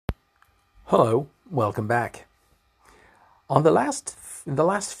Hello, welcome back. In the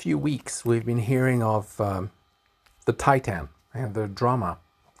last few weeks, we've been hearing of the Titan and the drama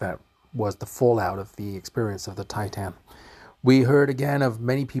that was the fallout of the experience of the Titan. We heard again of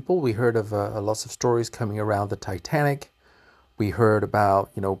many people. We heard of lots of stories coming around the Titanic. We heard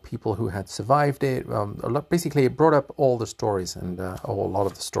about people who had survived it. Basically, it brought up all the stories and a lot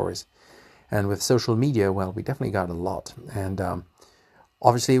of the stories. And with social media, well, we definitely got a lot. And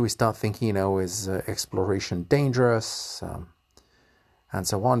obviously, we start thinking, is exploration dangerous, and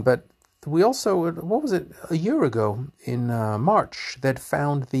so on. But we also, what was it, a year ago in March, that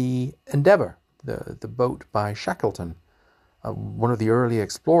found the Endeavour, the boat by Shackleton, one of the early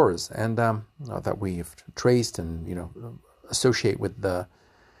explorers, and that we've traced and associate with the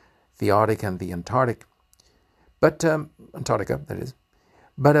Arctic and the Antarctic, but Antarctica, that is.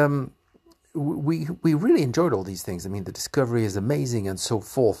 But we really enjoyed all these things. I mean, the discovery is amazing and so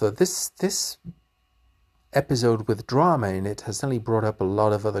forth. This episode with drama in it has certainly brought up a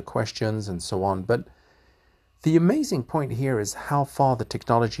lot of other questions and so on. But the amazing point here is how far the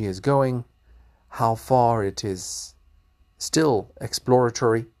technology is going, how far it is still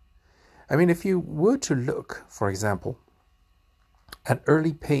exploratory. I mean, if you were to look, for example, at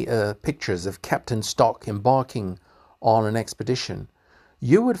early pictures of Captain Stock embarking on an expedition,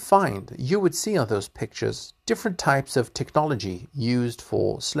 you would see on those pictures different types of technology used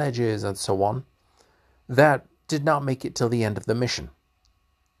for sledges and so on that did not make it till the end of the mission.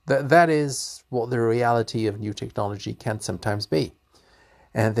 That is what the reality of new technology can sometimes be.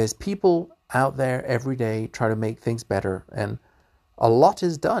 And there's people out there every day trying to make things better, and a lot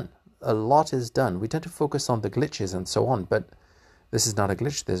is done. A lot is done. We tend to focus on the glitches and so on, but this is not a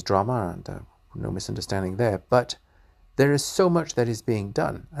glitch. There's drama and no misunderstanding there. But there is so much that is being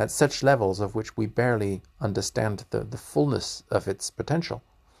done at such levels of which we barely understand the fullness of its potential.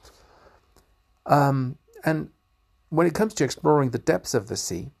 And when it comes to exploring the depths of the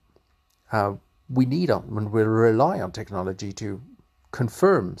sea, we rely on technology to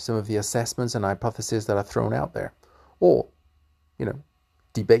confirm some of the assessments and hypotheses that are thrown out there, or,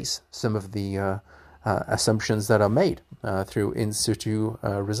 debase some of the assumptions that are made through in situ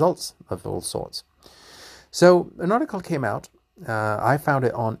results of all sorts. So an article came out. I found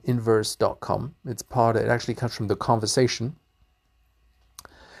it on inverse.com. It actually comes from The Conversation.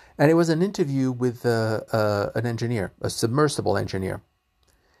 And it was an interview with an engineer, a submersible engineer.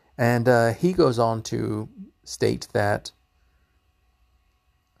 And he goes on to state that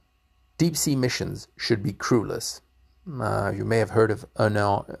deep sea missions should be crewless. You may have heard of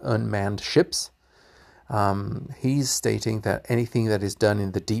unmanned ships. He's stating that anything that is done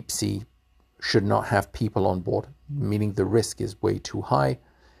in the deep sea should not have people on board, meaning the risk is way too high,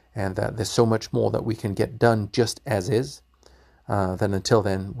 and that there's so much more that we can get done just as is. Then until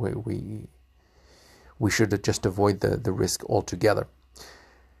then, we should just avoid the risk altogether.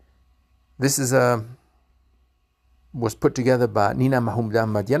 This was put together by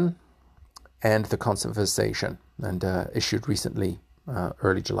Mahmoudian and The Conversation, and issued recently,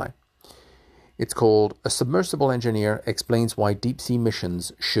 early July. It's called "A Submersible Engineer Explains Why Deep Sea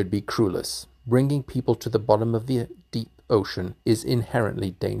Missions Should Be Crewless. Bringing people to the bottom of the deep ocean is inherently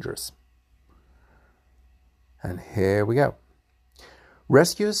dangerous." And here we go.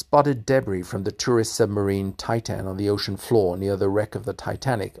 Rescuers spotted debris from the tourist submarine Titan on the ocean floor near the wreck of the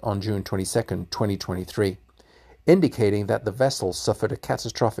Titanic on June 22, 2023, indicating that the vessel suffered a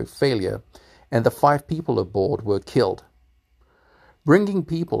catastrophic failure and the 5 people aboard were killed. Bringing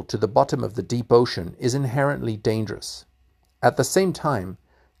people to the bottom of the deep ocean is inherently dangerous. At the same time,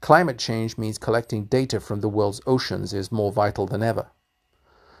 climate change means collecting data from the world's oceans is more vital than ever.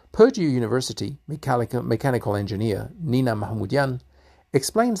 Purdue University mechanical engineer Nina Mahmoudian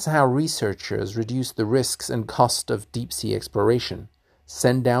explains how researchers reduce the risks and cost of deep-sea exploration,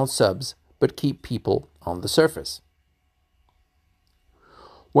 send down subs, but keep people on the surface.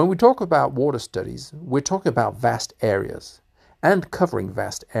 When we talk about water studies, we're talking about vast areas, and covering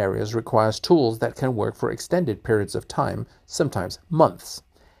vast areas requires tools that can work for extended periods of time, sometimes months.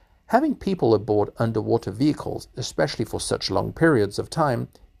 Having people aboard underwater vehicles, especially for such long periods of time,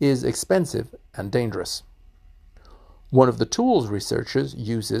 is expensive and dangerous. One of the tools researchers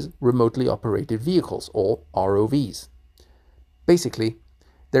uses remotely operated vehicles, or ROVs. Basically,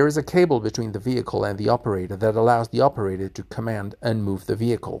 there is a cable between the vehicle and the operator that allows the operator to command and move the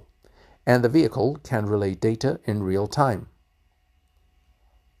vehicle, and the vehicle can relay data in real time.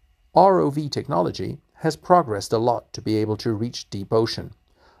 ROV technology has progressed a lot to be able to reach deep ocean,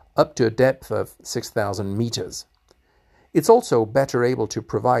 up to a depth of 6,000 meters. It's also better able to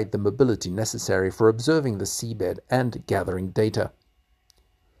provide the mobility necessary for observing the seabed and gathering data.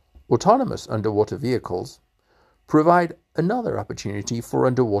 Autonomous underwater vehicles provide another opportunity for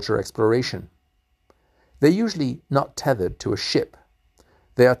underwater exploration. They're usually not tethered to a ship.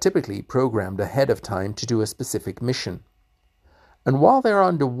 They are typically programmed ahead of time to do a specific mission. And while they're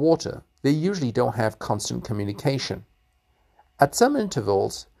underwater, they usually don't have constant communication. At some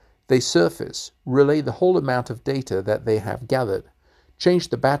intervals, they surface, relay the whole amount of data that they have gathered, change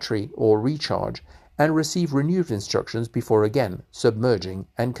the battery or recharge, and receive renewed instructions before again submerging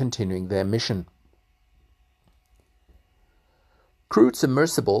and continuing their mission. Crewed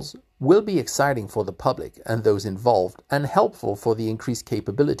submersibles will be exciting for the public and those involved, and helpful for the increased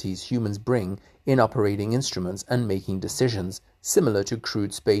capabilities humans bring in operating instruments and making decisions similar to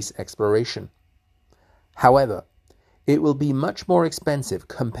crewed space exploration. However, it will be much more expensive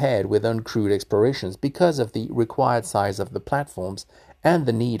compared with uncrewed explorations because of the required size of the platforms and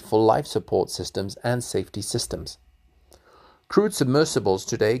the need for life support systems and safety systems. Crewed submersibles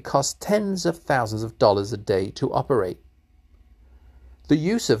today cost tens of thousands of dollars a day to operate. The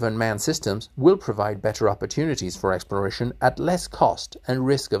use of unmanned systems will provide better opportunities for exploration at less cost and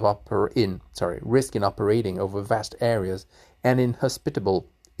risk in operating over vast areas and inhospitable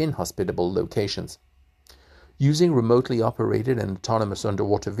locations. Using remotely operated and autonomous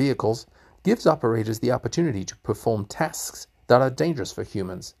underwater vehicles gives operators the opportunity to perform tasks that are dangerous for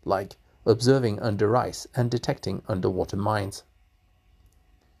humans, like observing under ice and detecting underwater mines.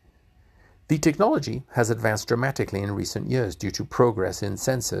 The technology has advanced dramatically in recent years due to progress in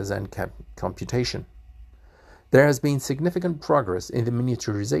sensors and computation. There has been significant progress in the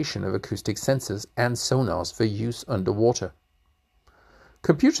miniaturization of acoustic sensors and sonars for use underwater.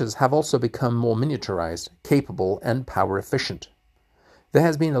 Computers have also become more miniaturized, capable, and power efficient. There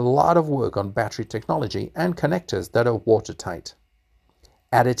has been a lot of work on battery technology and connectors that are watertight.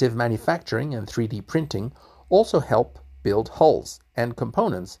 Additive manufacturing and 3D printing also help build hulls and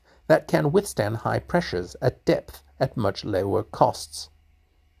components that can withstand high pressures at depth at much lower costs.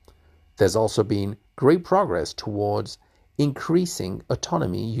 There's also been great progress towards increasing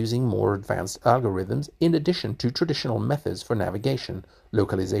autonomy using more advanced algorithms in addition to traditional methods for navigation,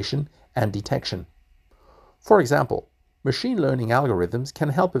 localization, and detection. For example, machine learning algorithms can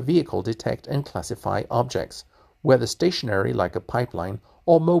help a vehicle detect and classify objects, whether stationary like a pipeline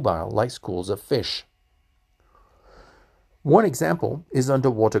or mobile like schools of fish. One example is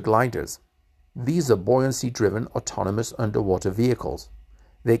underwater gliders. These are buoyancy-driven autonomous underwater vehicles.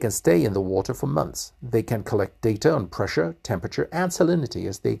 They can stay in the water for months. They can collect data on pressure, temperature, and salinity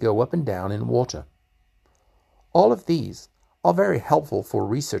as they go up and down in water. All of these are very helpful for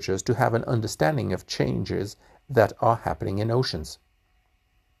researchers to have an understanding of changes that are happening in oceans.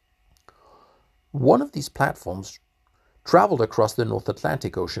 One of these platforms traveled across the North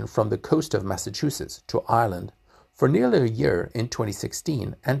Atlantic Ocean from the coast of Massachusetts to Ireland for nearly a year in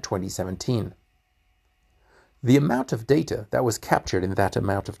 2016 and 2017. The amount of data that was captured in that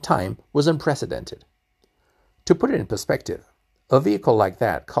amount of time was unprecedented. To put it in perspective, a vehicle like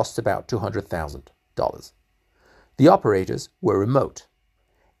that costs about $200,000. The operators were remote.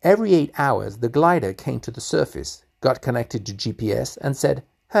 Every 8 hours, the glider came to the surface, got connected to GPS, and said,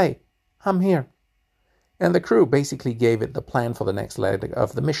 "Hey, I'm here." And the crew basically gave it the plan for the next leg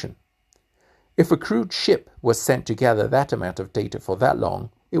of the mission. If a crewed ship was sent to gather that amount of data for that long,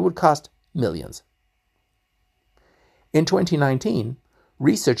 it would cost millions. In 2019,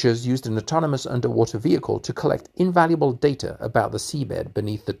 researchers used an autonomous underwater vehicle to collect invaluable data about the seabed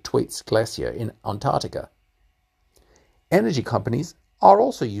beneath the Thwaites Glacier in Antarctica. Energy companies are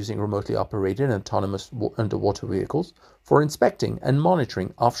also using remotely operated and autonomous underwater vehicles for inspecting and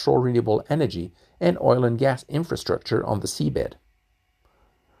monitoring offshore renewable energy and oil and gas infrastructure on the seabed.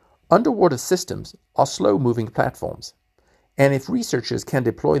 Underwater systems are slow-moving platforms, and if researchers can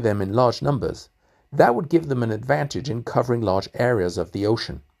deploy them in large numbers, that would give them an advantage in covering large areas of the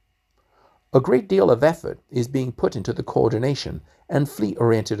ocean. A great deal of effort is being put into the coordination and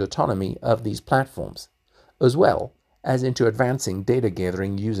fleet-oriented autonomy of these platforms, as well as into advancing data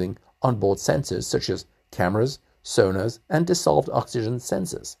gathering using onboard sensors such as cameras, sonars, and dissolved oxygen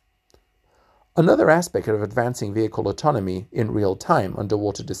sensors. Another aspect of advancing vehicle autonomy in real-time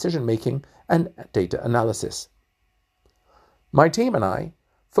underwater decision-making and data analysis. My team and I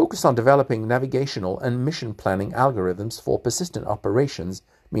focus on developing navigational and mission planning algorithms for persistent operations,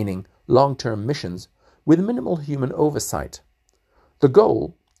 meaning long-term missions, with minimal human oversight. The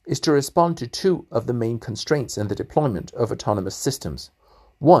goal is to respond to two of the main constraints in the deployment of autonomous systems.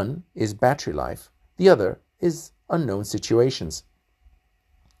 One is battery life, the other is unknown situations.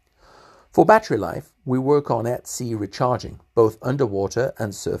 For battery life, we work on at-sea recharging, both underwater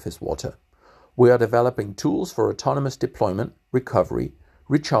and surface water. We are developing tools for autonomous deployment, recovery,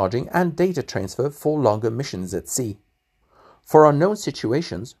 recharging, and data transfer for longer missions at sea. For unknown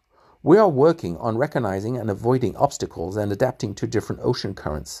situations, we are working on recognizing and avoiding obstacles and adapting to different ocean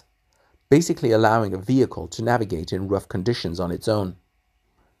currents, basically allowing a vehicle to navigate in rough conditions on its own.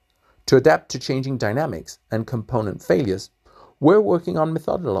 To adapt to changing dynamics and component failures, we're working on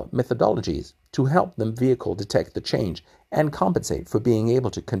methodologies to help the vehicle detect the change and compensate for being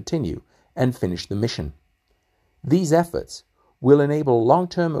able to continue and finish the mission. These efforts will enable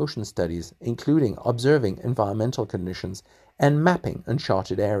long-term ocean studies, including observing environmental conditions and mapping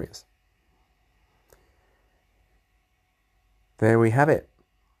uncharted areas. There we have it.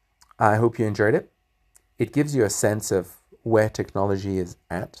 I hope you enjoyed it. It gives you a sense of where technology is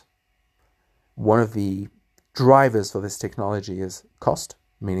at. One of the drivers for this technology is cost,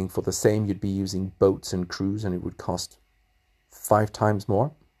 meaning for the same you'd be using boats and crews and it would cost 5 times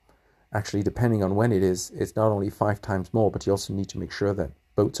more. Actually, depending on when it is, it's not only 5 times more, but you also need to make sure that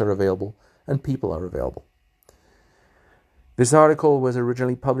boats are available and people are available. This article was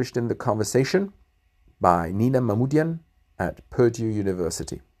originally published in The Conversation by Nina Mahmoudian at Purdue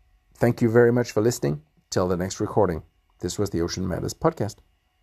University. Thank you very much for listening. Till the next recording. This was the Ocean Matters Podcast.